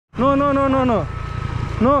No no no no no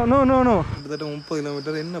no no no no கிட்டத்தட்ட 30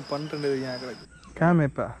 kilometre என்ன பண்ணுறது கிடக்கு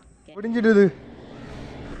கேமேப்பா முடிஞ்சிடுது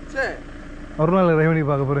சரி ஒரு நாள் ரெவன்யூ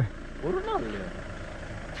பார்க்க போகிறேன் ஒரு நாள்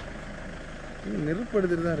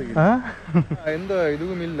நெருப்படுத்திட்டு தான் இருக்கு எந்த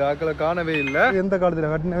இதுவும் இல்லை ஆக்களை காணவே இல்லை எந்த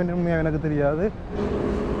காலத்தில் கட்டின உண்மையாக எனக்கு தெரியாது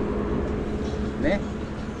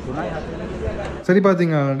சரி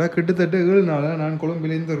பார்த்தீங்கன்னா கிட்டத்தட்ட 7 நாள் நான்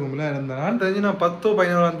கொழும்புல இந்த ரூமில் இருந்தேன் நான் தெரிஞ்சு நான்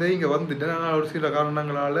 10-11ஆம் தேதி இங்கே வந்துட்டேன் ஆனால் ஒரு சில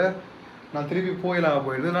காரணங்களால் நான் திருப்பி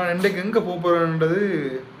போயிடுது நான் இன்றைக்கு எங்கே போக போகிறேன்றது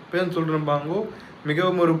பேர் சொல்கிறேன்பாங்கோ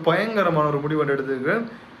மிகவும் ஒரு பயங்கரமான ஒரு முடிவு எடுத்துருக்கேன்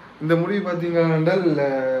இந்த முடிவு பார்த்தீங்கன்னா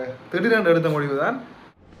திடீரென்று எடுத்த முடிவு தான்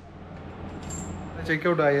செக்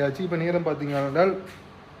அவுட் ஆகியாச்சு இப்போ நேரம் பார்த்தீங்கன்னா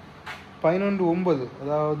 11/9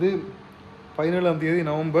 அதாவது 17ஆம் தேதி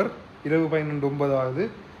நவம்பர் இரவு 11:09 ஆகுது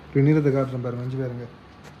இப்போ நேரத்தை காட்டுறேன் பாருங்க 5 பேருங்க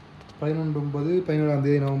 11/9 17ஆம்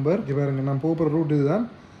தேதி நவம்பர் இங்கே பாருங்க நான் போகிற ரூட் இதுதான்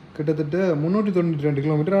கிட்டத்தட்ட 392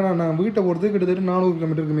 கிலோமீட்டர் ஆனால் நான் வீட்டை போகிறது கிட்டத்தட்ட 400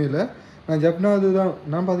 கிலோமீட்டருக்கு மேலே நான் ஜப்னாது தான்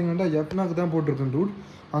நான் பார்த்தீங்கன்னா ஜப்னாக்கு தான் போட்டிருக்கேன் ரூட்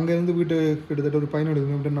அங்கேருந்து வீட்டு கிட்டத்தட்ட ஒரு 17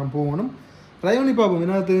 கிலோமீட்டர் நான் போகணும் ட்ரை பண்ணி பார்ப்போம்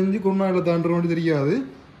என்ன தெரிஞ்சு கொரோனாவில் தாண்டுறோன்னு தெரியாது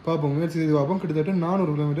பார்ப்போம் முயற்சி செய்து பார்ப்போம் கிட்டத்தட்ட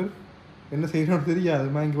 400 கிலோமீட்டர் என்ன செய்யணும்னு தெரியாது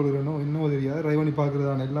வாங்கி கொடுக்குறேனோ இன்னும் தெரியாது ட்ரை பண்ணி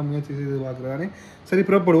பார்க்குறதானே எல்லாம் முயற்சி செய்து பார்க்குறதானே சரி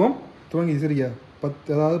புறப்படுவோம் துவங்கி சரியா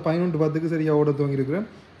 10 அதாவது 11:10க்கு சரியாக ஓட துவங்கியிருக்கிறேன்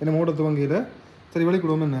என்ன ஓட துவங்கியில் சரி வழி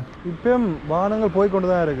கொடுவோம் என்ன இப்போயும் வாகனங்கள் போய்கொண்டு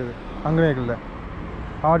தான் இருக்குது அங்கேக்கல்ல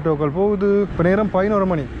ஆட்டோக்கள் போகுது இப்போ நேரம் 11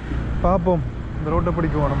 மணி பார்ப்போம் இந்த ரோட்டை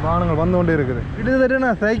பிடிக்க வேணும் வாகனங்கள் வந்து கொண்டே இருக்குது கிட்டத்தட்ட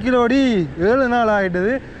நான் சைக்கிள் ஓடி 7 நாள்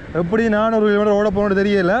ஆகிட்டுது எப்படி 400 கிலோமீட்டர் ஓட போகணுன்னு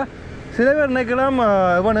தெரியல சில பேர் நினைக்கலாம்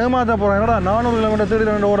இவன் ஏமாற்ற போகிறான் என்னடா 400 கிலோமீட்டர்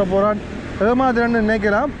திருடி ஓட போகிறான் ஏமாத்துறேன்னு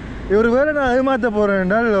நினைக்கலாம் இவர் வேறு நான் ஏமாற்ற போகிறேன்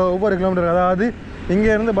என்றால் ஒவ்வொரு கிலோமீட்டர் அதாவது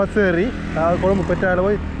இங்கேருந்து பஸ் ஏறி அதாவது கொழும்பு பெற்றால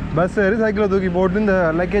போய் பஸ் ஏறி சைக்கிளை தூக்கி போட்டு இந்த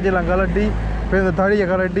லக்கேஜ் எல்லாம் கலட்டி இப்போ இந்த தடியை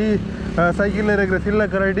கலட்டி சைக்கிளில் இருக்கிற சில்லை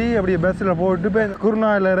கலட்டி அப்படியே பஸ்ஸில் போட்டு இப்போ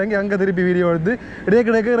குருநாயில் இறங்கி அங்கே திருப்பி வீடியோ எடுத்து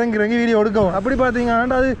இடையே இறங்கி வீடியோ எடுக்கவும் அப்படி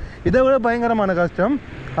பார்த்தீங்கன்னா அது இதை விட பயங்கரமான கஷ்டம்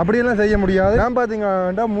அப்படியெல்லாம் செய்ய முடியாது நான்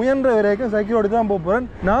பார்த்தீங்கன்னா முயன்ற வரைக்கும் சைக்கிள் ஓடி தான் போகிறேன்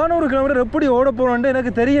 400 கிலோமீட்டர் எப்படி ஓட போகிறோன்ட்டு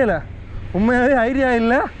எனக்கு தெரியலை உண்மையாகவே ஐடியா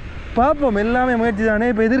இல்லை பார்ப்போம் எல்லாமே முயற்சி தானே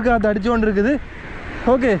இப்போ எதிர்காலத்தை அடிச்சு கொண்டு இருக்குது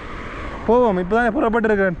ஓகே போவோம் இப்போ தான்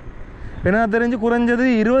புறப்பட்டுருக்கேன் ஏன்னா தெரிஞ்சு குறைஞ்சது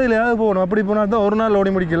 20 போகணும் அப்படி போனால் தான் ஒரு நாள்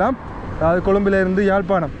ஓடி முடிக்கலாம் அதாவது கொழும்புலேருந்து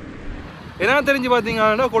யாழ்ப்பாணம் ஏன்னா தெரிஞ்சு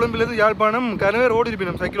பார்த்தீங்கன்னா கொழும்புலேருந்து யாழ்ப்பாணம் கனவேர் ஓடி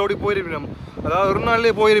இருப்பினோம் சைக்கிள் ஓடி போயிருப்பினோம் அதாவது ஒரு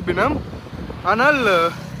நாள்லேயே போயிருப்பினோம் ஆனால்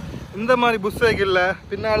இந்த மாதிரி புஷ் சைக்கிளில்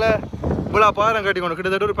பின்னால் இவ்வளோ பாரம் கட்டிக்கணும்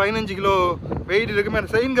கிட்டத்தட்ட ஒரு 15 கிலோ வெயிட் இருக்குமே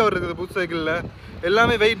அந்த செயின் கவர் இருக்குது புஷ் சைக்கிளில்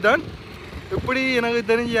எல்லாமே வெயிட் தான் இப்படி எனக்கு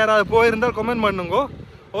தெரிஞ்சு யாராவது போயிருந்தால் கமெண்ட் பண்ணுங்க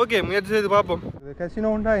ஓகே முயற்சி செய்து பார்ப்போம் இது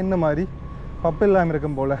கசினோண்டா இந்த மாதிரி பப்பு இல்லாமல்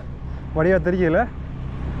இருக்கும் போல் வழியாக தெரியல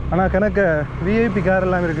ஆனால் கணக்க விஐபி கார்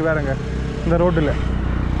எல்லாம் இருக்குது வேறுங்க இந்த ரோட்டில்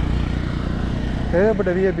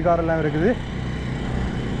ஏகப்பட்ட விஐபி கார் எல்லாம் இருக்குது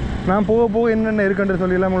நான் போக என்னென்ன இருக்குன்னு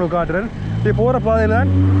சொல்லி எல்லாம் உங்களுக்கு காட்டுறேன் இப்போ போகிற பாதையில் தான்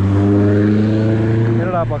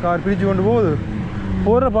என்னடாப்பா கார் பிரித்து கொண்டு போகுது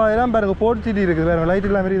போகிற பாதையெல்லாம் பாருங்க போர்ட் சிட்டி இருக்குது வேறு லைட்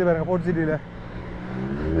எல்லாம் இருக்குது பாருங்க போர்ட் சிட்டியில்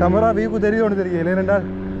கமரா வீக்கு தெரியுது ஒன்று தெரியல ஏனென்றால்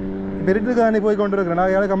பெருட்டுக்காண்டி போய் கொண்டு இருக்கிறேன்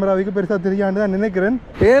நான் ஏழை கமராவிக்கு பெருசாக தெரியாண்டு தான் நினைக்கிறேன்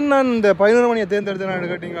ஏன் நான் இந்த 11 மணியை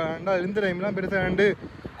தேர்ந்தெடுத்தேன் கேட்டீங்கன்னா இந்த டைம்லாம் பெருசாண்டு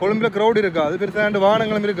கொழும்புல க்ரௌட் இருக்காது பெருசாண்டு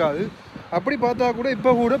வாகனங்களும் இருக்காது அப்படி பார்த்தா கூட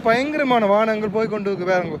இப்போ கூட பயங்கரமான வாகனங்கள் போய் கொண்டு இருக்கு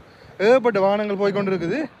வேறங்க ஏகப்பட்ட வாகனங்கள் போய் கொண்டு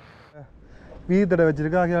இருக்குது வீதத்தடை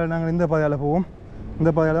வச்சிருக்கு ஆகையால் நாங்கள் இந்த பாதையால் போவோம் இந்த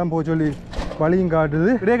பாதையால் தான் போக சொல்லி வழியும் காட்டுது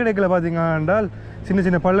கிடைக்கல பார்த்தீங்கன்னா சின்ன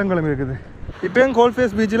சின்ன பள்ளங்களும் இருக்குது இப்போயும்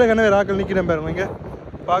கோல்ஃபேஸ் பீச்சில் என்ன ராக்கள் நிற்கிறேன் பாருங்க இங்கே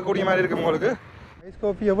பார்க்கக்கூடிய மாதிரி இருக்கு உங்களுக்கு ஐஸ்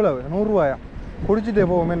காஃபி எவ்வளவு 100 ரூபாயா குடிச்சிட்டே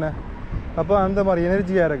போவோம் என்ன அப்போ அந்த மாதிரி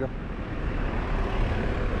எனர்ஜியாக இருக்கும்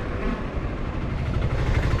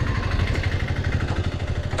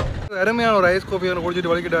அருமையான ஒரு ஐஸ் காஃபி ஒன்று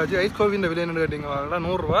குடிச்சிட்டு வலிக்கிட்டாச்சு ஐஸ் காஃபி இந்த விலை என்ன கேட்டிங்க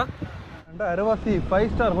 100 ரூபா அரைவாசி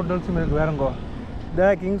 5 ஸ்டார் ஹோட்டல்ஸும் இருக்குது வேறங்கோ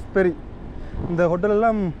த கிங்ஸ்பெரி இந்த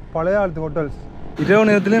ஹோட்டலெல்லாம் பழைய காலத்து ஹோட்டல்ஸ் இரவு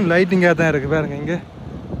நேரத்துலேயும் லைட்டிங்காக தான் இருக்குது பாருங்க இங்கே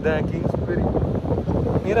த கிங்ஸ்பெரி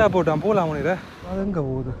நீராக போட்டான் போகலாம் நீரை அது எங்கே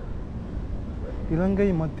போகுது இலங்கை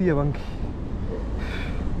மத்திய வங்கி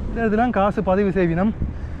இதெல்லாம் காசு பதிவு செய்வினம்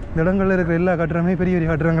இந்த இடங்களில் இருக்கிற எல்லா கட்டடமே பெரிய பெரிய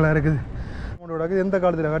கட்டடங்களாக இருக்குது உங்களோட எந்த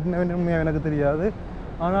காலத்தில் கட்டின உண்மையாக எனக்கு தெரியாது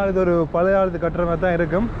ஆனால் இது ஒரு பழைய காலத்து கட்டடமாக தான்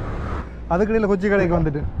இருக்கும் அதுக்கிடையில் கொச்சி கடைக்கு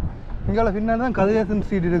வந்துட்டு இங்கே பின்னால் தான் கதிரேசன்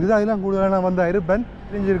ஸ்ட்ரீட் இருக்குது அதெல்லாம் கூடுதலாக நான் வந்து இருப்பேன்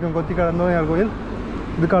தெரிஞ்சிருக்கேன் கொச்சி கடை நோயாள் கோயில்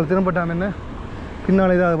இதுக்கால திரும்பட்டாம என்ன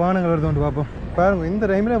பின்னால் ஏதாவது வாகனங்கள் வருது வந்து பார்ப்போம் பாருங்க இந்த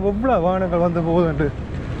டைமில் எவ்வளோ வாகனங்கள் வந்து போகுதுன்ட்டு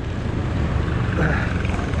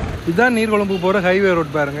இதுதான் நீர்கொழும்பு போகிற ஹைவே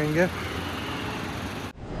ரோட் பாருங்க இங்கே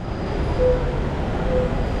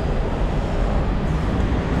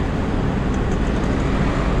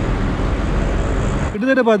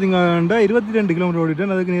கிட்டத்தட்ட பார்த்தீங்கன்னா 22 கிலோமீட்டர்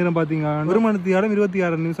ஓடிட்டேன். அதுக்கு நேரம் பார்த்தீங்கன்னா 1 மணி நேரம்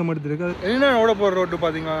 26 நிமிஷம் எடுத்துருக்கு. என்ன ஓட போகிற ரோட்டு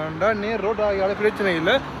பார்த்தீங்கன்னா நேர் ரோடு ஆகியால பிரச்சனை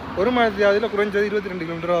இல்லை. 1 மணி நேரத்தில் குறைஞ்சது 22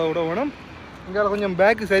 கிலோமீட்டர் ஓட வேணும். இங்கே கொஞ்சம்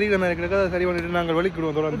பேக்கு சரியில்லை மாதிரி கிடக்கு. அதை சரி பண்ணிட்டு நாங்கள்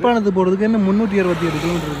வலிக்கிடுவோம். தொடர்ந்து பணத்து போகிறதுக்கு என்ன 368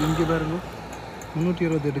 கிலோமீட்டர் இருக்குது. இங்கே பாருங்க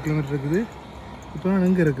 368 கிலோமீட்டர் இருக்குது. இப்போ நான்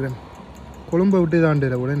எங்கே இருக்கிறேன்? கொழும்பை விட்டு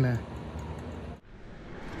தாண்டிட கூட என்ன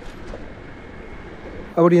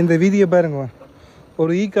அப்படி இந்த வீதியை பாருங்க.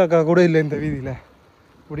 ஒரு ஈக்காக்கா கூட இல்லை இந்த வீதியில்.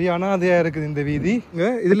 இப்படி அனாதையாக இருக்குது இந்த வீதி. இங்கே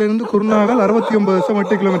இதுலேருந்து குருநாகல் 69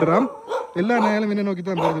 8 கிலோமீட்டராம். எல்லா நேரம் என்ன நோக்கி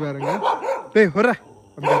தான் போகிறது பாருங்க. வர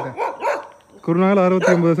வந்துட்டேன். குருநாகல்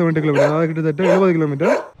 69 8 கிலோமீட்டர், அதாவது கிட்டத்தட்ட 70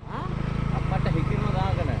 kilometre.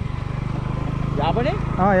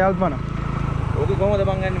 Yazhpanam.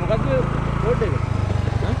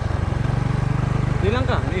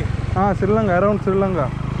 Sri Lanka, around Sri Lanka.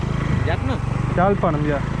 Yazhpanam.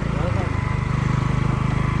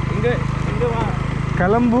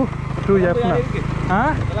 Kalambu to jaffna.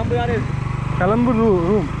 Kalambu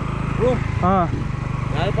room.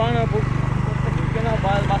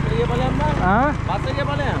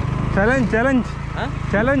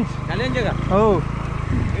 Challenge. Oh.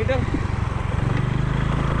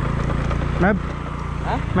 Map.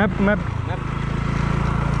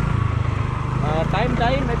 Time.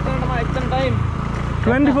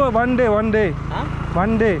 24. One day.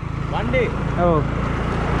 Oh.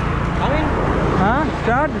 Coming.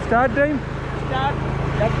 Start time. Start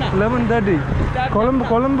jaffna. 11:30.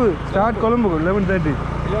 Colombo. Start Colombo 11:30.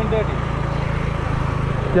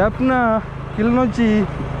 Jaffna, Kilnochi,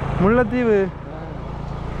 Mullathievu,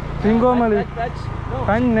 Singomali.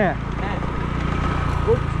 Panne.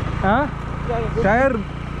 Good. Tire.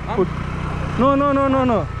 Good. No.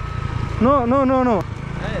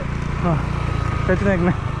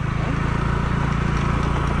 பிரச்சனை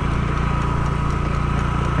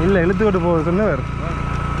இல்லை, இழுத்துக்கிட்டு போக சொன்னவர்.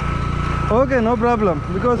 Okay, no problem.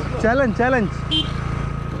 Because challenge.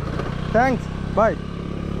 Thanks, பாய்.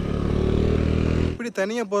 இப்படி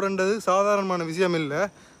தனியாக போகிறன்றது சாதாரணமான விஷயம் இல்லை.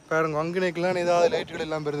 பாருங்க, அங்கனைக்கெல்லாம் ஏதாவது லைட்டுகள்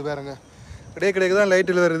எல்லாம் வருது பாருங்க. கிடைக்க தான்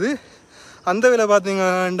லைட்டில் வருது. அந்த வேலை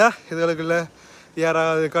பார்த்தீங்கன்னா இதுகளுக்குள்ள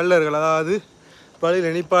யாராவது கள்ளர்கள், அதாவது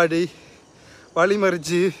வழியில் நிப்பாட்டி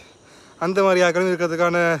வழிமறிச்சு அந்த மாதிரி ஆக்களும்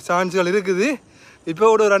இருக்கிறதுக்கான சான்ஸுகள் இருக்குது. இப்போ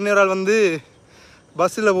கூட ஒரு அந்நியரால் வந்து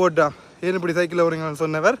பஸ்ஸில் போட்டான். ஏன் இப்படி சைக்கிளில் போகிறீங்கன்னு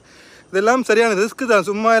சொன்னவர். இதெல்லாம் சரியான ரிஸ்க்கு தான்,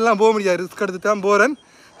 சும்மா எல்லாம் போக முடியாது. ரிஸ்க் எடுத்து தான் போகிறேன்.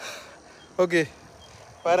 ஓகே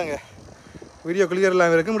பாருங்க, வீடியோ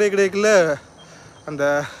கிளியர்லாம் இருக்கும். கிடைக்கல அந்த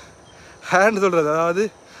ஹேண்ட் சொல்கிறது, அதாவது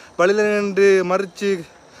வழியில் நின்று மறித்து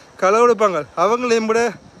களை எடுப்பாங்க. அவங்களையும் கூட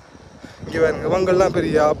இங்கே பாருங்க, இவங்கள்லாம்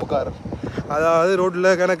பெரிய ஆப்புக்காரர். அதாவது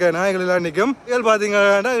ரோட்டில் கணக்க நாய்கள் எல்லாம் நிற்கும். இதில்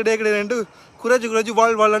பார்த்தீங்கன்னா கிடையாது குறைச்சி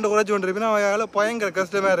வாழ்லாண்டு குறைச்சி கொண்டு இருப்பேன். அவன் பயங்கர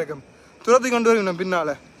கஷ்டமாக இருக்கும். துரத்தி கொண்டு வருவேன்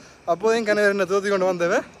பின்னால். அப்போதையும் கிணறு என்ன துரத்தி கொண்டு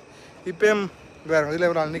வந்தவன். இப்போயும் பாருங்க, இதில்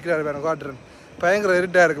ஒரு ஆள் நிற்கிறாரு பாருங்க, காட்டுறேன். பயங்கர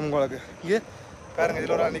இருட்டாக இருக்கும் உங்களுக்கு. இங்கே பாருங்க,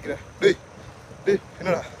 இதில் ஒரு ஆள் நிற்கிறேன்.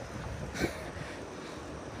 என்னடா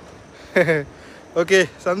ஓகே,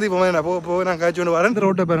 சந்திப்போம். நான் போக நான் காய்ச்சி கொண்டு வரேன். இந்த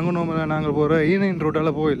ரோட்டை பாருங்க, நாங்கள் போகிற ஈனைன்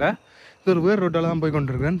ரோட்டால் போயில, இது ஒரு வேறு ரோட்டால் தான் போய்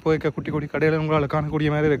கொண்டிருக்கிறேன். போய்க்க குட்டி கடையில் உங்களால் காணக்கூடிய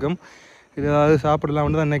மாதிரி இருக்கும். இது ஏதாவது சாப்பிடலாம்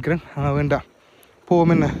வந்து தான் நினைக்கிறேன். ஆனால் வேண்டாம்,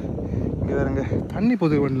 போவோம். என்ன இங்கே வேறுங்க தண்ணி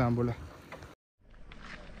பொதுக்கு வேண்டலாம் போல்.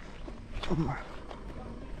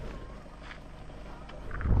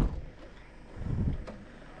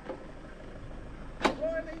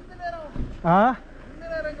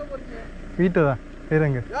 வீட்டை தான்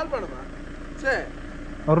இருங்க.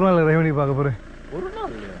 ஒரு நாள் ரெவன்யூ பார்க்க போகிறேன். ஒரு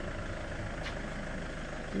நாள்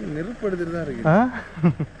நெருப்படுத்திட்டு தான் இருக்கு.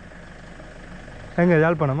 எங்க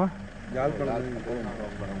யாழ்ப்பாணமா?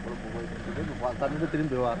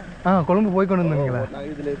 கொழும்பு போய் கொண்டு வந்தீங்களா?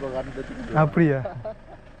 அப்படியா?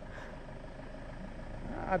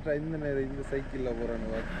 இந்த சைக்கிள்ல போறேன்.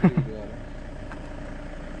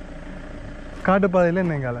 காட்டு பாதையில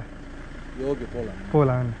என்ன எங்கால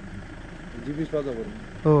போலாம். ஜிபிஎஸ் பார்க்க போறேன்.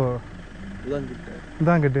 ஓ,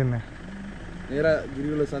 இதான் கிட்ட என்ன நேரா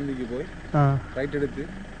கிரிவல சந்திக்கு போய் ரைட் எடுத்து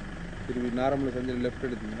திரும்பி நாரமலை சந்தி லெஃப்ட்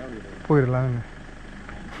எடுத்தீங்கன்னா போயிடலாம்.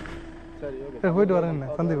 சரி, ஓகே, போயிட்டு வரேன். என்ன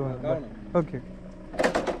சந்திப்போம். ஓகே.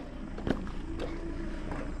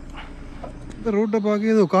 இந்த ரோட்டை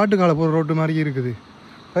பார்க்க ஏதோ காட்டுக்கால போகிற ரோட்டு மாதிரி இருக்குது.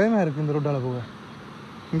 பயமாக இருக்குது இந்த ரோட்டால் போக.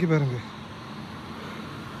 இங்கே பாருங்க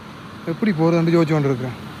எப்படி போகிறதுன்னு யோசிச்சு கொண்டு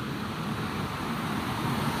இருக்கிறேன்.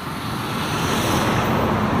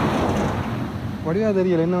 வடிவாக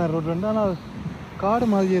தெரியலை என்ன வேறு ரோட்டு, ஆனால் காடு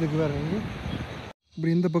மாதிரியே இருக்குது. வேறு இங்கே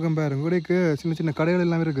இப்படி இந்த பக்கம் பாருங்க, இடைக்கு சின்ன சின்ன கடைகள்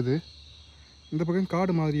எல்லாம் இருக்குது. இந்த பக்கம்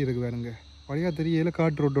காடு மாதிரியே இருக்குது. வேறுங்க வழியாக தெரியல,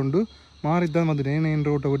 காட்டு ரோட்டு உண்டு. மாறித்தான் வந்துட்டேன். என்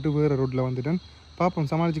ரோட்டை விட்டு வேறு ரோட்டில் வந்துட்டேன். பார்ப்போம்,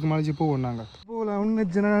 சமாளிச்சு போவோம் நாங்கள். போகல ஒன்று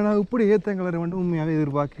ஜன இப்படி ஏற்றங்களை வந்து உண்மையாகவே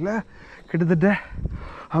எதிர்பார்க்கல. கிட்டத்தட்ட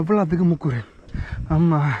அவ்வளோத்துக்கு முக்குறேன்.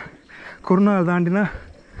 ஆமாம், கொரோனா தாண்டினா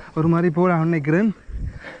ஒரு மாதிரி போல நினைக்கிறேன்.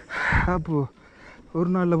 அப்போது ஒரு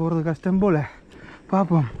நாளில் போகிறது கஷ்டம் போல்.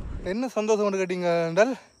 பார்ப்போம். என்ன சந்தோஷம் கொண்டு கேட்டீங்க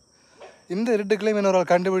என்றால், இந்த இருட்டுக்குள்ளே இன்னொரு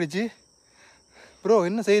ஆள் கண்டுபிடிச்சி, ப்ரோ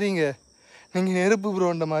என்ன செய்கிறீங்க நீங்கள் நெருப்பு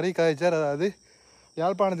ப்ரோன்ற மாதிரி காய்ச்சார். அதாவது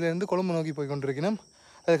யாழ்ப்பாணத்துலேருந்து கொழும்பு நோக்கி போய் கொண்டிருக்கணும்.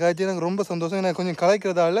 அதை காய்ச்சி எனக்கு ரொம்ப சந்தோஷம். எனக்கு கொஞ்சம்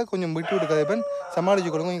கலைக்கிறதால கொஞ்சம் விட்டு கதைப்பேன், சமாளித்து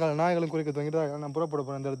கொடுங்க. எங்கள் நாய்களும் குறைக்க துவங்கிட்டு நான் புறப்பட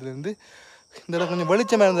போகிறேன். இந்த இடத்துலேருந்து இந்த இடம் கொஞ்சம்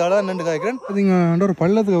வெளிச்சமாக இருந்ததால தான் நின்று காய்க்கிறேன். அதுங்க ஒரு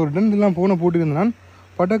பள்ளத்துக்கு ஒரு டென்லாம் ஃபோனை போட்டுருந்தேன். நான்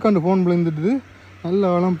பட்டக்காண்டு ஃபோன் விழுந்துட்டு நல்ல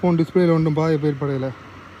ஆழம் ஃபோன் டிஸ்பிளேயில் ஒன்றும் பாய ஏற்படையில்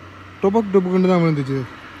டொப்புக்குண்டு தான் விழுந்துச்சு.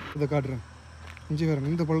 இதை காட்டுறேன். இஞ்சி வரேன்.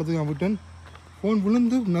 இந்த பள்ளத்துக்கு நான் விட்டேன். ஃபோன்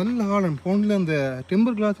விழுந்து நல்ல ஆழம். ஃபோனில் அந்த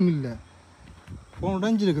டெம்பர் கிளாஸும் இல்லை. Phone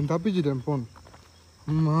உடஞ்சிருக்கேன், தப்பிச்சிட்டேன் phone.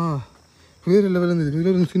 ஆமாம், வேறு லெவலில் இருந்துச்சு.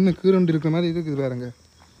 இதில் சின்ன கீரண்டு இருக்கிற மாதிரி இருக்குது. வேறுங்க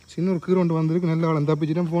சின்ன ஒரு கீரண்டு வந்திருக்கு. நல்ல ஆழம்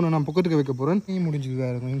தப்பிச்சிட்டேன். ஃபோனை நான் பொக்கெட்டுக்கு வைக்க போகிறேன். நீ முடிஞ்சுது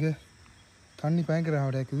வேறுங்க. இங்கே தண்ணி பயங்கர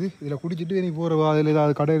இருக்குது. இதில் குடிச்சிட்டு நீ போகிறவா அதில்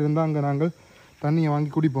ஏதாவது கடை இருந்தால் அங்கே நாங்கள் தண்ணியை வாங்கி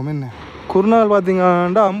குடிப்போம். என்ன குறுநாள்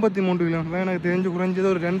பார்த்தீங்கன்னா 53 கிலோமீட்டர் எனக்கு தெரிஞ்சு குறைஞ்சது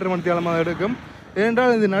ஒரு 2.5 மணி நேரமாக எடுக்கும்.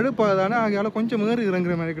 ஏனென்றால் இது நடுப்பாதானே ஆகையால் கொஞ்சம் மேறு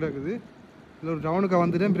இறங்குற மாதிரி கிடக்குது. இல்லை ஒரு டவுனுக்கு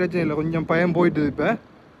வந்துட்டேன், பிரச்சனை இல்லை. கொஞ்சம் பயம் போயிட்டுது. இப்போ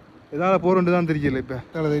எதாவது போகிறோண்டு தான் தெரியல. இப்போ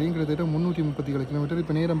அதில் தெரியும். கிட்டத்தட்ட 337 கிலோமீட்டர்.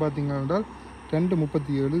 இப்போ நேரம் பார்த்தீங்கன்னா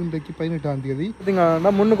 2:37. இன்றைக்கு 18ஆம் தேதி.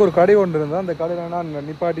 பார்த்தீங்கன்னா முன்னுக்கு ஒரு கடை ஒன்று இருந்தால் அந்த கடையில் நான்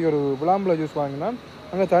நிப்பாட்டி ஒரு விளாம்பில் ஜூஸ் வாங்கினான்.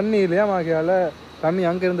 அங்கே தண்ணி இல்லையா, ஆகையால் தண்ணி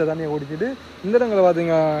அங்கே இருந்த தண்ணியை குடிச்சிட்டு இந்த இடங்களை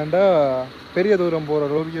பார்த்தீங்கன்னா பெரிய தூரம் போகிற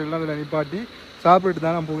ரோகியெல்லாம் அதில் நிப்பாட்டி சாப்பிட்டுட்டு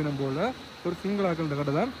தான் நான் போகணும் போல். ஒரு சிங்கிள் ஆக்கள்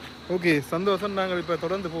கடை தான். ஓகே, சந்தோஷம். நாங்கள் இப்போ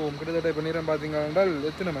தொடர்ந்து போவோம். கிட்டத்தட்ட இப்போ நேரம் பார்த்தீங்கன்னா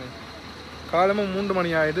எத்தனை மணி? காலமும் 3 மணி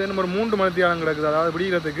ஆகிடுது. நம்ம ஒரு 3 மணி தியானம் கிடக்குது. அதாவது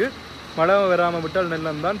விடிகிறதுக்கு மழை வராமல் விட்டால்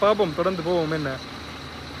நெல்லம் தான். பார்ப்போம், தொடர்ந்து போவோம். என்ன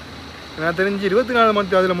நான் தெரிஞ்சு 24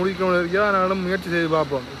 மணி அதில் முடிக்கணும். ஆனாலும் முயற்சி செய்து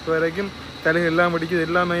பார்ப்போம். இப்போ வரைக்கும் தலை எல்லாம் படிக்குது,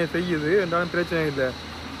 எல்லாமே செய்யுது. என்றாலும் பிரச்சனை இல்லை,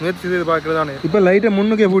 முயற்சி செய்து பார்க்குறதானே. இப்போ லைட்டாக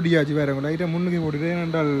முன்னுக்கே போட்டியாச்சு. வேறு லைட்டாக முன்னுக்கே போட்டுது.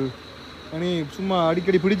 ஏனென்றால் நீ சும்மா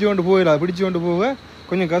அடிக்கடி பிடிச்சி கொண்டு போக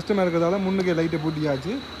கொஞ்சம் கஷ்டமாக இருக்கிறதால முன்னுக்கே லைட்டை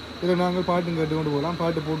போட்டியாச்சு. இதில் நாங்கள் பாட்டும் கேட்டு கொண்டு போகலாம்.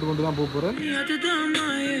 பாட்டு போட்டு கொண்டு தான் போக போகிறேன்.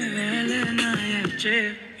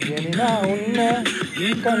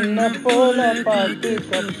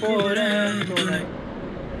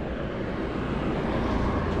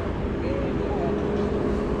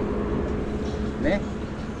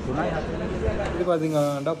 இது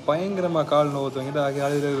பார்த்தீங்கன்னா பயங்கரமாக கால் நோவு தூங்கிட்டு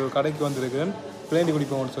அதில் ஒரு கடைக்கு வந்திருக்கிறேன். பிளேண்டி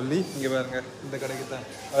குடிப்போம்னு சொல்லி. இங்கே பாருங்க, இந்த கடைக்கு தான்.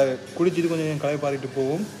 அதை குடிச்சிட்டு கொஞ்சம் கடை பாரிட்டு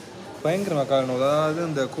போவோம். பயங்கரமாக கால் நோவு. அதாவது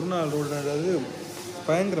இந்த குருநாள் ரோடுன்றது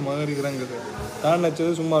பயங்கரமாக இருக்கிறாங்குது. நான்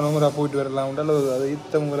நினச்சது சும்மா நோங்கராக போயிட்டு வரலாம் உண்டால அது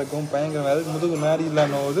இத்தவங்களுக்கும் பயங்கரமாக. அதுக்கு முதுகு மேரி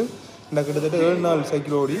இல்லாமல் நோவுது. இந்த கிட்டத்தட்ட 7 நாள்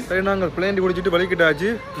சைக்கிள் ஓடி சரி நாங்கள் பிளேண்டி குடிச்சிட்டு வலிக்கிட்டாச்சு.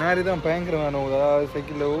 நேரி தான் பயங்கரமாக நோவுது. அதாவது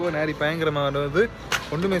சைக்கிளில் நேரி பயங்கரமாக நோவுது.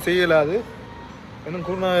 ஒன்றுமே செய்யலாது. இன்னும்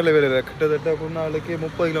குருநாளில் வேறு இல்லை. கிட்டத்தட்ட குருநாளுக்கு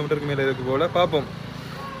 30 கிலோமீட்டருக்கு மேலே இருக்குது போல். பார்ப்போம்.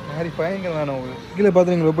 நேரி பயங்கரமான ஒரு கீழே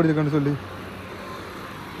பார்த்துருங்களா எப்படி இருக்குன்னு சொல்லி.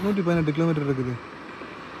 118 கிலோமீட்டர் இருக்குது.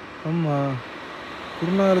 ஆமாம்,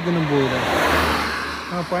 குருநாளுக்கு இன்னும் போகுது.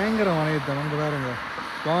 பயங்கரமான ஏற்றம். அங்கே வேறுங்க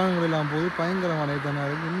வாகனங்கள் எல்லாம் போது பயங்கரமான ஏற்றமாக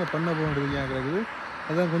இருக்குது. என்ன பண்ண போகணுன்றது ஏன் கிடக்குது.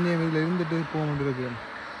 அதான் கொஞ்சம் இதில் இருந்துட்டு போக வேண்டியிருக்குது.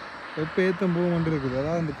 எப்போ ஏற்றம் போக வேண்டியிருக்குது.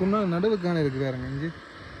 அதாவது அந்த குருநாள் நடுவுக்கான இருக்குது. வேறுங்க இங்கே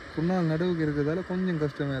குருநாள் நடுவுக்கு இருக்கிறதால கொஞ்சம்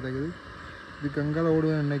கஷ்டமாக இருக்குது. இதுக்கு அங்கால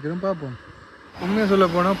ஓடுவேன்னு நினைக்கிறேன். பார்ப்போம். உண்மையாக சொல்ல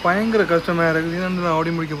போனால் பயங்கர கஷ்டமாக இருக்குது. இன்னும் நான்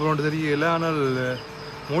ஓடி முடிக்க போகிறோன்ட்டு தெரியல. ஆனால்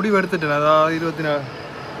முடிவு எடுத்துட்டேன். அதாவது 24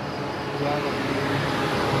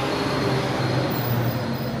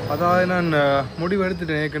 அதாவது நான் முடிவு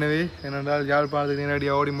எடுத்துட்டேன் ஏற்கனவே. ஏனென்றால் யாழ்ப்பாணத்துக்கு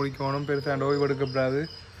நேரடியாக ஓடி முடிக்கணும். பெருசாக ஓய்வு எடுக்கப்படாது.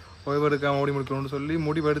 ஓய்வு எடுக்காமல் ஓடி முடிக்கணும்னு சொல்லி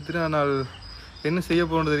முடிவு எடுத்துட்டு. ஆனால் என்ன செய்ய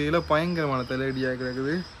போகணுன்னு தெரியல. பயங்கரமான தலையடியாக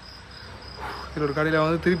கிடக்குது. இதில் ஒரு கடையில்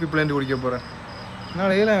வந்து திருப்பி பிளேண்டி குடிக்க போகிறேன்.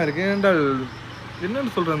 நான் ஏழாமல் இருக்குது. ஏனென்றால்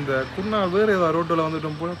என்னென்னு சொல்கிறேன், இந்த குருநாள் வேறு ஏதாவது ரோட்டில்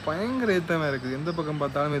வந்துட்டோம் போல பயங்கர ஏற்றமாக இருக்குது. எந்த பக்கம்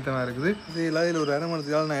பார்த்தாலும் ஏற்றமாக இருக்குது. இது இதில் ஒரு 1/2 மணி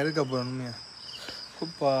நேரத்துக்காக நான் எடுக்க போகிறேன். உண்மையாக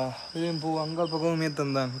குப்பா இதையும் போ அங்கே பக்கமும்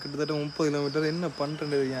ஏற்றம் தான். கிட்டத்தட்ட 30 கிலோமீட்டர். என்ன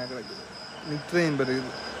பண்ணுறது ஏன் கிடக்குது. நித்திரையும்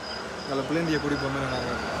பெருகுது. அதில் பிளேண்டியை குடிப்போமே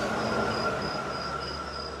நாங்கள்.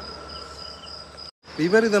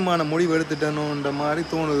 விபரீதமான முடிவு எடுத்துட்டேனுன்ற மாதிரி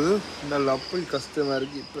தோணுது. நல்ல அப்படி கஷ்டமாக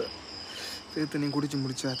இருக்குது. இப்போ சேர்த்து நீ குடிச்சு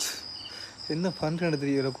முடிச்சாச்சு. என்ன பண்ணுறேன்னு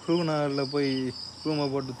தெரியல. குருநாளில் போய் ரூமை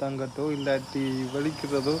போட்டு தாங்கட்டோ இல்லாட்டி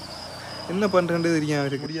வலிக்கிறதோ என்ன பண்ணுறேன்ட்டு தெரியும்.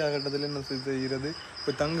 அவருக்கு முடியாகட்டத்தில் என்ன செய்கிறது.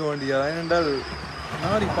 இப்போ தங்க வேண்டியா. ஏனென்றால்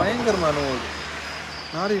நாரி பயங்கரமான நோவு.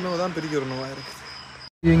 நாரி நோவு தான் பெரிய ஒரு நோவாக இருக்குது.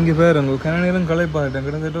 இங்கே பேருங்க கனநேரம் களைப்பாரிட்டேன்.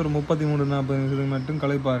 கிட்டத்தட்ட ஒரு 33-40 நிமிஷத்துக்கு மட்டும்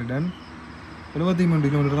களைப்பாரிட்டேன்.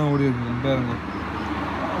 73 கிலோமீட்டர் தான் ஓடி இருக்கேன். பேருங்க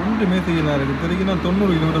ஒன்றுமே செய்யலாம் இருக்குது. தெரிஞ்சு நான்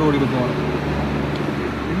 90 கிலோமீட்டர் ஓடிட்டு போவேன்.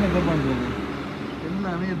 என்னத்தை பண்ணுறது.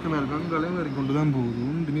 எல்லாமே சில கங்காலையும் வரைக்கும் கொண்டு தான் போகுது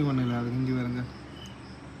ஒன்றுமே பண்ணல அது இங்கே வேறுங்க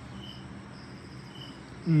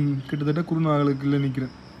கிட்டத்தட்ட குருநாகலுக்கு இல்லை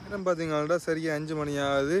நிற்கிறேன் நேரம் பார்த்தீங்கன்னா சரியாக 5 மணி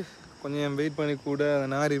ஆகுது கொஞ்சம் வெயிட் பண்ணி கூட அந்த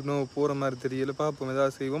நாரி இன்னும் போகிற மாதிரி தெரியல பார்ப்போம்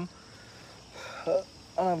எதாவது செய்வோம்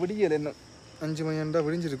ஆனால் விடியலை என்ன 5 மணி ஆண்டா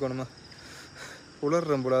விடிஞ்சிருக்கோம் நம்ம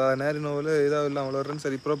உளர்றேன் போல நேரி நோவில் ஏதாவது இல்லாமல் உளர்றேன்னு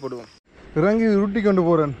சரி புறப்படுவோம் இறங்கி உருட்டி கொண்டு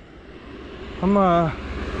போகிறேன் அம்மா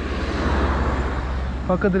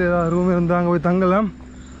பக்கத்தில் ஏதாவது ரூம் இருந்தால் அங்கே போய் தங்கலாம்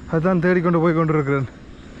அதுதான் தேடிக்கொண்டு போய் கொண்டு இருக்கிறேன்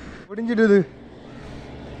விடிஞ்சிட்டுது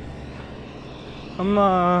அம்மா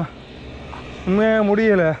உண்மையாக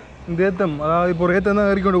முடியலை இந்த ஏத்தம் அதாவது இப்போ ஒரு ஏத்தம் தான்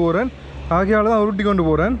ஏறி கொண்டு போகிறேன் ஆகையால் தான் உருட்டி கொண்டு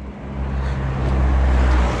போகிறேன்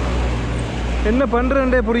என்ன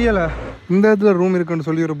பண்ணுறேன்டே புரியலை இந்த இடத்துல ரூம் இருக்குன்னு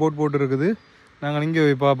சொல்லி ஒரு போட் போட்டு இருக்குது நாங்கள் இங்கே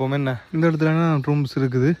போய் பார்ப்போம் என்ன இந்த இடத்துல ரூம்ஸ்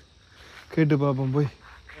இருக்குது கேட்டு பார்ப்போம் போய்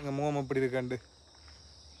எங்கள் முகம் அப்படி இருக்காண்டு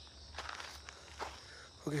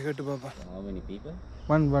ஓகே கேட்டு பார்ப்போம் How many people?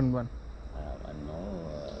 One. No,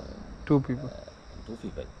 2 people. 2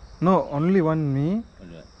 people. No, only one me.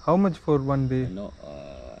 Only one. How much for one day? No,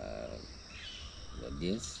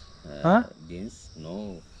 gents. Huh? Gents, no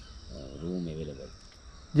room available.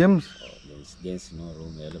 Gems. Gents, no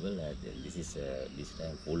room available. This is this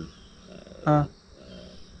time full.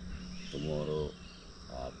 Tomorrow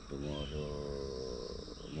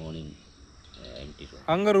morning empty room.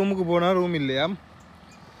 அங்கே ரூமுக்கு போனால் room இல்லையா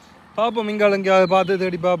பார்ப்போம் இங்கால எங்கேயாவது பார்த்து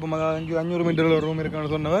தேடி பார்ப்போம் அதாவது அங்கே 500 மீட்டரில் ரூம்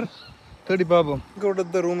இருக்கான்னு சொன்னவர் தேடி பார்ப்போம் இங்கே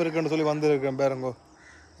விட்டத்த ரூம் இருக்குன்னு சொல்லி வந்துருக்கேன் பேருங்கோ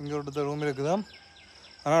இங்கே விட்டத்த ரூம் இருக்குதான்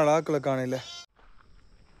ஆனால் ஆக்களை காணையில்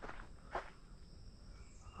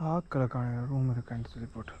ரூம் இருக்கான்னு சொல்லி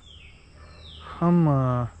போட்டு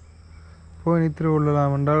ஆமாம் போய் நித்திர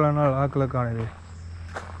உள்ளலாம் என்றால் ஆனால் ஆக்களை காணையிலே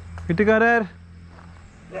வீட்டுக்காரர்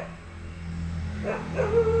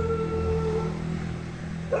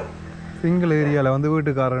சிங்கிள் ஏரியாவில் வந்து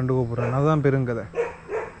வீட்டுக்காரர் கூப்பிட்றேன் அதுதான் பெருங்கதை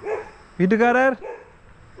வீட்டுக்காரர்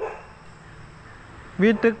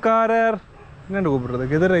எங்கன்னு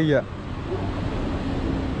கூப்பிட்றதுக்கு எதிர ஐயா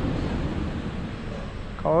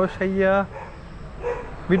கௌஷ் ஐயா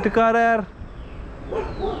வீட்டுக்காரர்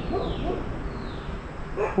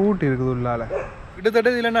பூட்டி இருக்குது உள்ளால கிட்டத்தட்ட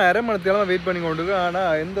இல்லைன்னா அரை மணத்திலாம் வெயிட் பண்ணி கொண்டு இருக்கேன்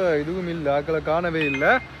ஆனால் எந்த இதுவும் இல்லை ஆக்களை காணவே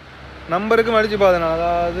இல்லை நம்பருக்கும் அடித்து பார்த்தேன்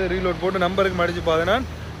அதாவது ரீலோட் போட்டு நம்பருக்கும் அடித்து பார்த்தேன்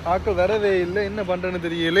ஆக்கள் வரவே இல்லை என்ன பண்ணுறேன்னு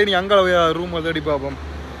தெரியல நீ அங்கே ரூம் தேடி பார்ப்போம்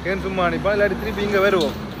ஏன் சும்மா அனுப்பா இல்லாட்டி திருப்பி இங்கே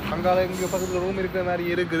வருவோம் அங்கால இங்கே பக்கத்தில் ரூம் இருக்கிற மாதிரி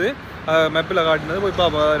இருக்குது மெப்பில் காட்டினது போய்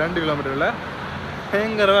பார்ப்போம் 2 கிலோமீட்டரில்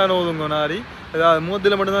பயங்கரமாக நோதுங்க நாரி ஏதாவது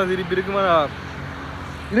மூத்தில் மட்டும்தான் திருப்பி இருக்குமா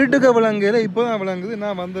இருட்டுக்க விளங்குல இப்போ தான் விளங்குது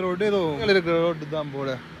நான் வந்த ரோட்டு ஏதோ இருக்கிற ரோட்டு தான் போல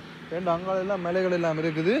ரெண்டு அங்கால எல்லாம் மலைகள் எல்லாம்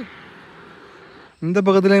இருக்குது இந்த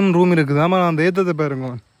பக்கத்துலேயும் ரூம் இருக்குது ஆமாம் நான் அந்த ஏற்றத்தை பாருங்க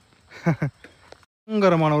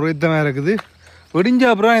பயங்கரமான ஒரு ஏற்றமாக இருக்குது வெடிஞ்ச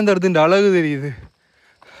அப்புறம் இந்த இடத்துல அழகு தெரியுது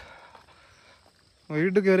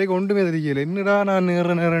வீட்டுக்கு வரைக்கும் ஒன்றுமே தெரியல என்னடா நான்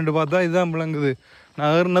நேரம் பார்த்தா இதுதான் விளங்குது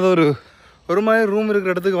நான் ஏறினது ஒரு மாதிரி ரூம்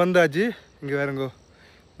இருக்கிற இடத்துக்கு வந்தாச்சு இங்கே வேறுங்கோ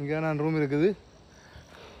இங்கே நான் ரூம் இருக்குது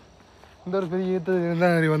இந்த ஒரு பெரிய ஏற்றது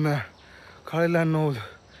இருந்தால் நிறைய வந்தேன் காலையில் அண்ணோது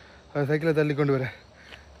அது சைக்கிளை தள்ளி கொண்டு வரேன்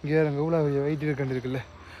இங்கே வேறுங்க இவ்வளோ வெயிட் இருக்காண்டு இருக்குல்ல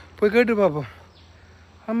போய் கேட்டு பார்ப்போம்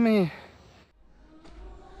அம்மி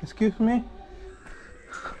எக்ஸ்கியூஸ் மீ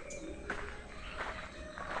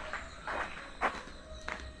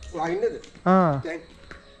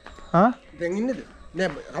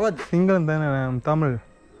சிங்களம் தானே Tamil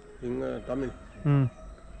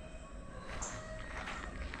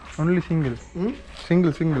only single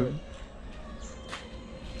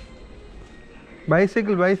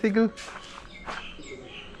bicycle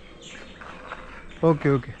okay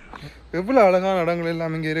எவ்வளோ அழகான இடங்கள்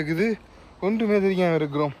எல்லாம் இங்கே இருக்குது ஒன்றுமே தெரியாமல்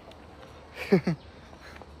இருக்கிறோம்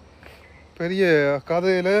பெரிய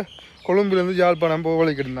கதையில் கொழும்புலேருந்து யாழ்ப்பாணம்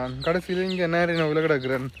போகலைக்கிட்டு நான் கடைசியில் இங்கே நேர நோவில்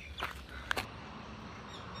கிடக்கிறேன்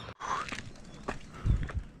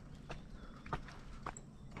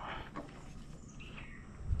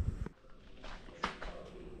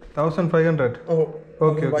 $1,500. Oh,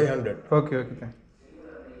 okay. 500. Okay.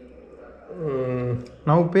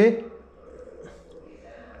 Now pay?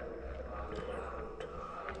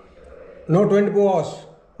 No, 24 hours.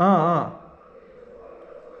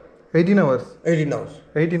 18 hours. 18 hours.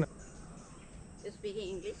 18. You speaking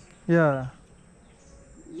English? Yeah.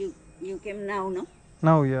 You came now, no?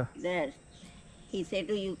 Now, yeah. There. He said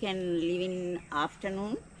you can leave in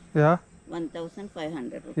afternoon. Yeah.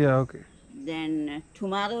 1,500 rupees. Yeah. Okay. Then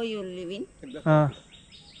tomorrow you live in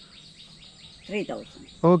 3,000.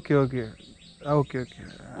 Okay. Okay,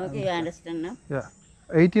 you understand now? Yeah.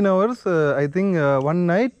 18 hours, I think one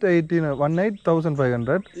night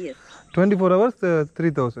 1,500. Yes. 24 hours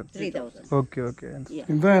 3,000. 3,000. Okay. Yeah.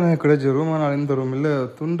 இதுதான் எனக்கு கிடைச்ச room ஆனால் இந்த room இல்லை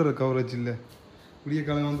துண்டுற coverage இல்லை விடிய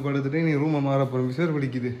காலம் வந்து படுத்துட்டு நீ ரூமை மாற போகிறோம் விசேர்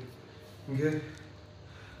பிடிக்குது இங்கே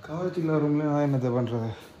காலேஜில் ரூம்ல நான் என்னத்தை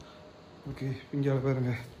பண்ணுறது ஓகே இங்கே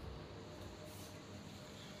பாருங்க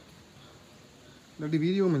இல்லாட்டி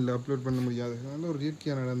வீடியோவும் இல்லை அப்லோட் பண்ண முடியாது அதனால ஒரு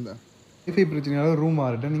இயற்கையாக நடந்தேன் வைஃபை பிரச்சனையால ரூம்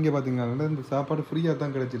மாறிட்டேன் நீங்கள் பார்த்தீங்கன்னா இந்த சாப்பாடு ஃப்ரீயாக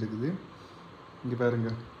தான் கிடச்சிருக்குது இங்கே பாருங்க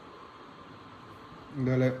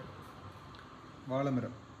இங்கே வாழை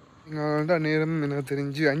மரம் இங்கே நேரம் எனக்கு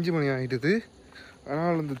தெரிஞ்சு 5 மணி ஆகிட்டுது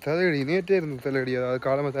ஆனால் இந்த தலையடி நேற்றே இருந்த தலையடி அதாவது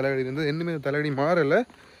காலமாக தலையடி இருந்தது இன்னுமே தலையடி மாறலை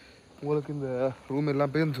உங்களுக்கு இந்த ரூம்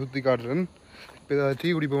எல்லாம் போய் சுற்றி காட்டுறேன் இப்போ ஏதாவது டீ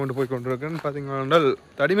குடிப்ப கொண்டு போய் கொண்டிருக்கேன்னு பார்த்தீங்கன்னா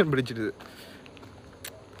தடிமன் பிடிச்சிடுது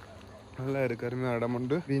நல்லா இருக்குது அருமையான இடம்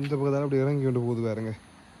உண்டு இந்த பக்கத்தால் அப்படி இறங்கி கொண்டு போகுது பாருங்க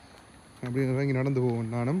அப்படி இறங்கி நடந்து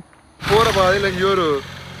போவோம் நானும் போகிற பாதையில் இங்கே ஒரு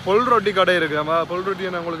பொல் ரொட்டி கடை இருக்குதாம்மா பொல் ரொட்டி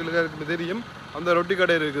உங்களுக்கு இருக்குன்னு தெரியும் அந்த ரொட்டி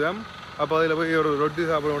கடை இருக்குதாம் அப்போ அதில் போய் ஒரு ரொட்டி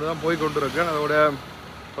சாப்பிட தான் போய் கொண்டு இருக்கேன் அதோட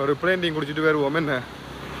ஒரு பிளேண்டிங் குடிச்சிட்டு வருவோம் என்ன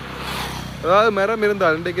அதாவது மரம்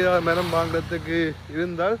இருந்தால் இன்றைக்கு ஏதாவது மரம் வாங்குறதுக்கு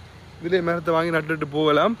இருந்தால் இதிலே மரத்தை வாங்கி நட்டுட்டு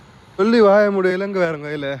போகலாம் சொல்லி வாய முடியல இங்கே வேறு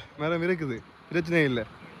கையில் மரம் இருக்குது பிரச்சனை இல்லை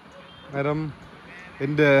மரம்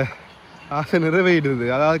எந்த ஆசை நிறைவேறிடுது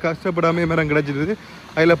அதாவது கஷ்டப்படாமே மரம் கிடச்சிடுது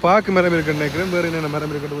அதில் பாக்கு மரம் இருக்குன்னு நினைக்கிறேன் வேறு என்னென்ன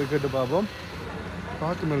மரம் இருக்குன்னு போய் கேட்டு பார்ப்போம்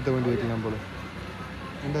பாக்கு மரத்தை வேண்டி வைக்கலாம் போல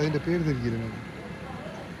இந்த பேர் தெரிகிறது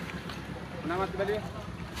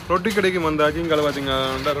ரொட்டி கடைக்கு வந்தாச்சு இங்கே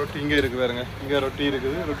பார்த்தீங்கன்னா ரொட்டி இங்கே இருக்குது வேறுங்க இங்கே ரொட்டி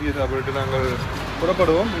இருக்குது ரொட்டியை சாப்பிட்டு நாங்கள்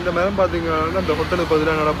புறப்படுவோம் இந்த மரம் பார்த்தீங்கன்னா அந்த ஹோட்டலுக்கு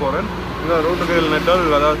பதிலாக நட போகிறேன் இங்கே ரோட்டு கையில்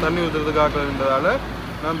நட்டால் அதாவது தண்ணி ஊற்றுறதுக்கு ஆக்கிறதுன்றதால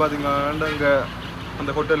நான் பார்த்தீங்கன்னா இங்கே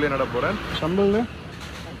அந்த ஹோட்டல்லே நட போகிறேன் சம்பளம்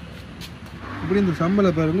இப்படி இந்த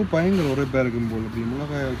சம்பளை பாருங்க பயங்கர உரைப்பாக இருக்கும் போல் இப்படி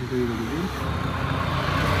மிளகாயை வச்சு செய்கிறது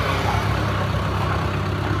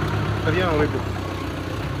சரியான உரைப்பு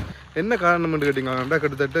என்ன காரணம்னு கேட்டிங்கன்னா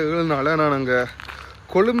கிட்டத்தட்ட 7 நாளாக நான் அங்கே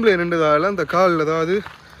கொழும்புல நின்றதால அந்த காலில் அதாவது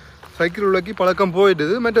சைக்கிள் உள்ளக்கி பழக்கம்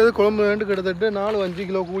போயிட்டுது மற்றது குழம்புல நின்று கிட்டத்தட்ட 4-5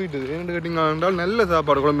 கிலோ கூடிட்டுது என்னென்னு கேட்டிங்கன்னா நல்ல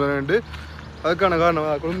சாப்பாடு குழம்புல நின்று அதுக்கான காரணம்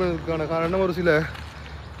குழம்புக்கான காரணம் ஒரு சில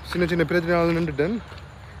சின்ன பிரச்சனையாவது நின்றுட்டேன்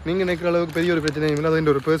நீங்கள் நினைக்கிற அளவுக்கு பெரிய ஒரு பிரச்சனையும் இல்லை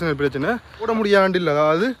அது ஒரு பர்சனல் பிரச்சனை போட முடியாண்டில்லை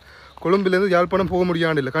அதாவது கொழும்புலேருந்து யாழ்ப்பாணம் போக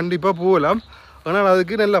முடியாண்டில்லை கண்டிப்பாக போகலாம் ஆனால்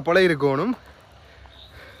அதுக்கு நல்லா பழகி இருக்கணும்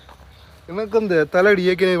எனக்கு அந்த தலையடி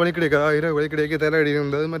ஏற்கனவே வழி கிடைக்காதா இரவு வழி கிடைக்க தலையடி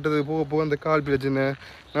இருந்தது மற்றது போக போக அந்த கால் பிரச்சனை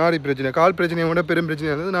நாடி பிரச்சனை கால் பிரச்சனையை விட பெரும் பிரச்சனை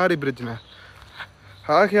இருந்தது நாடி பிரச்சனை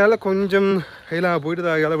ஆகையால் கொஞ்சம் கையிலாக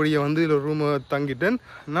போயிட்டு ஆகையால் வெளியே வந்து இதில் ரூமை தங்கிட்டேன்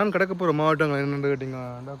நான் கிடக்க போகிற மாவட்டங்கள் என்னென்னு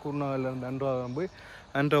கேட்டிங்கன்னா குருநாகலேருந்து அன்றாவதம் போய்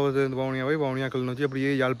அன்றாவது பவுனியா போய் பவுனியா கிளிநொச்சி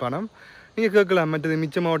அப்படியே யாழ்ப்பாணம் நீங்கள் கேட்கலாம் மற்றது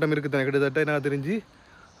மிச்ச மாவட்டம் இருக்குது தானே கிட்டத்தட்ட எனக்கு தெரிஞ்சு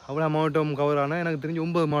அவ்வளோ மாவட்டம் கவர் ஆனால் எனக்கு தெரிஞ்சு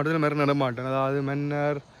 9 மாவட்டத்தில் மேலே நட மாட்டேன் அதாவது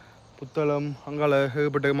மன்னார் புத்தளம் அங்கால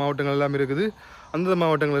ஏகப்பட்ட மாவட்டங்கள் எல்லாம் இருக்குது அந்த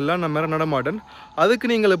மாவட்டங்கள் எல்லாம் நான் மேலே நடமாட்டேன் அதுக்கு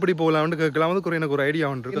நீங்கள் எப்படி போகலாம்னு கேட்கலாம் அதுக்கு எனக்கு ஒரு ஐடியா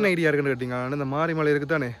ஒன்று என்ன ஐடியா இருக்குன்னு கேட்டிங்கன்னா இந்த மாரிமலை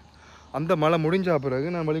இருக்குது தானே அந்த மலை முடிஞ்ச பிறகு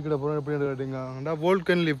நான் வழிக்கிட போகிறேன் எப்படின்னு கேட்டிங்கன்னா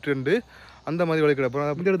வோல்கன் லிஃப்ட்டு அந்த மாதிரி வழிக்கிட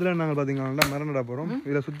போகிறோம் அந்த இடத்துல நாங்கள் பார்த்தீங்கன்னா மரம் நட போகிறோம்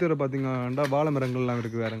இதில் சுற்றி வர பார்த்தீங்கன்னா வாழை மரங்கள்லாம்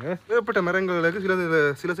இருக்குது வேறுங்க ஏகப்பட்ட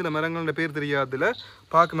மரங்களுக்கு சில மரங்களோட பேர் தெரியாததில்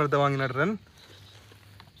பாக்கு மரத்தை வாங்கி நடுறேன்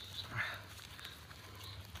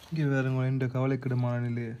இங்கே வேறுங்க இந்த கவலைக்கிடமான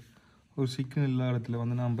நிலை ஒரு சிக்கன் இல்லாத இடத்துல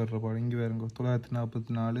வந்து நான் பெற பாடம் இங்கே வேறுங்க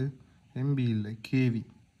 944 MB இல்லை கேவி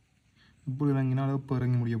இப்போ இறங்கினாலும் இப்போ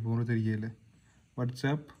இறங்கி முடிய போகணும் தெரியல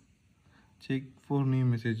WhatsApp check for new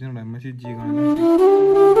message என்னோட மெசேஜ்